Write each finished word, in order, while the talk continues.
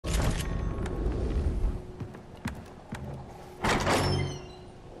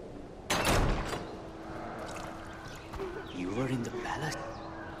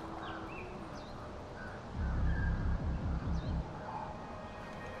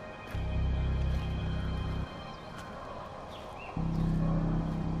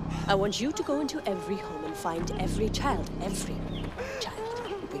I want you to go into every home and find every child.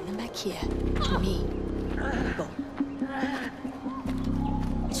 Bring them back here, to me. Go.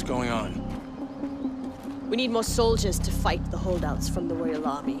 What's going on? We need more soldiers to fight the holdouts from the Royal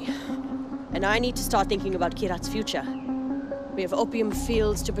Army. And I need to start thinking about Kirat's future. We have opium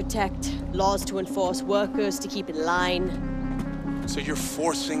fields to protect, laws to enforce, workers to keep in line. So you're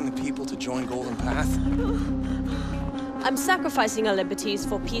forcing the people to join Golden Path? I'm sacrificing our liberties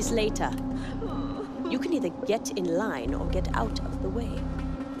for peace later. You can either get in line or get out of the way.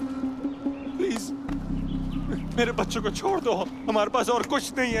 Please, मेरे बच्चों को छोड़ दो. हमारे पास और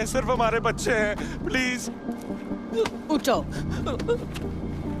कुछ नहीं है, सिर्फ हमारे बच्चे हैं. Please. Uto.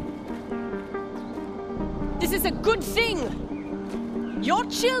 This is a good thing. Your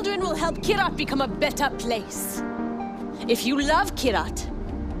children will help Kirat become a better place. If you love Kirat,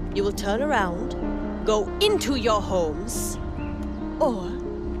 you will turn around, go into your homes, or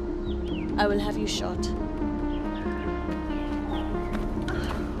I will have you shot.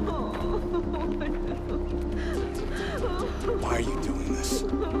 Why are you doing this?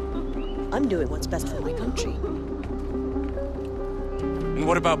 I'm doing what's best for my country. And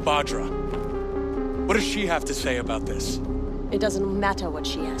what about BHADRA? What does she have to say about this? It doesn't matter what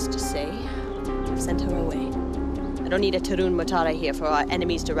she has to say. I've sent her away. I don't need a Tarun Matara here for our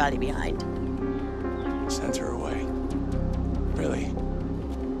enemies to rally behind. Sent her away. Really?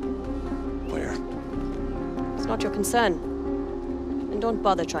 Where? It's not your concern. And don't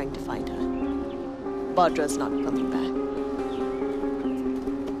bother trying to find her. BHADRA's not coming back.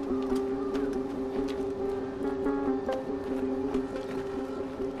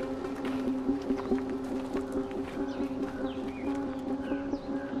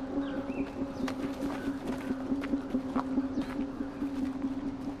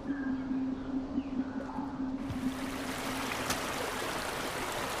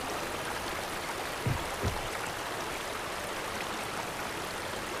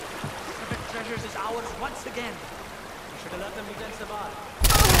 Treasures is ours once again. We should have let them begin Sabat.